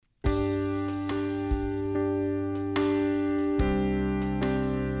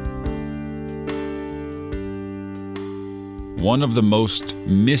one of the most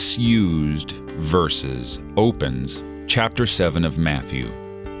misused verses opens chapter 7 of Matthew.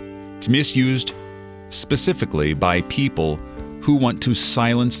 It's misused specifically by people who want to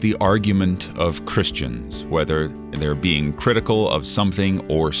silence the argument of Christians, whether they're being critical of something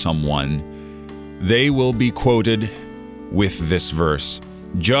or someone. They will be quoted with this verse,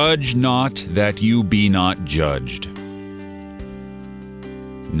 "Judge not that you be not judged."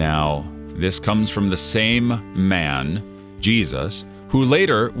 Now, this comes from the same man, Jesus, who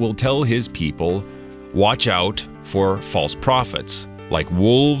later will tell his people, watch out for false prophets. Like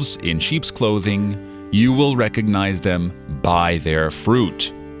wolves in sheep's clothing, you will recognize them by their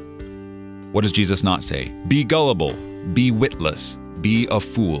fruit. What does Jesus not say? Be gullible, be witless, be a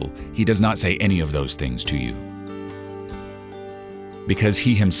fool. He does not say any of those things to you. Because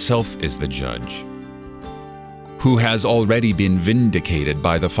he himself is the judge, who has already been vindicated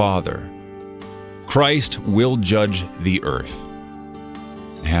by the Father. Christ will judge the earth.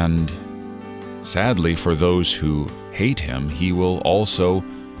 And sadly, for those who hate him, he will also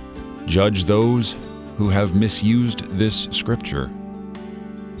judge those who have misused this scripture,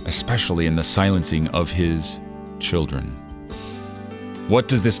 especially in the silencing of his children. What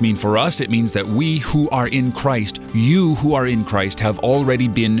does this mean for us? It means that we who are in Christ, you who are in Christ, have already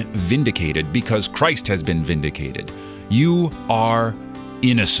been vindicated because Christ has been vindicated. You are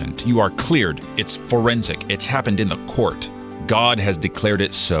innocent. You are cleared. It's forensic. It's happened in the court. God has declared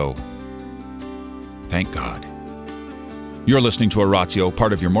it so. Thank God. You're listening to Oratio,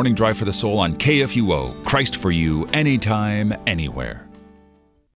 part of your morning drive for the soul on KFUO. Christ for you, anytime, anywhere.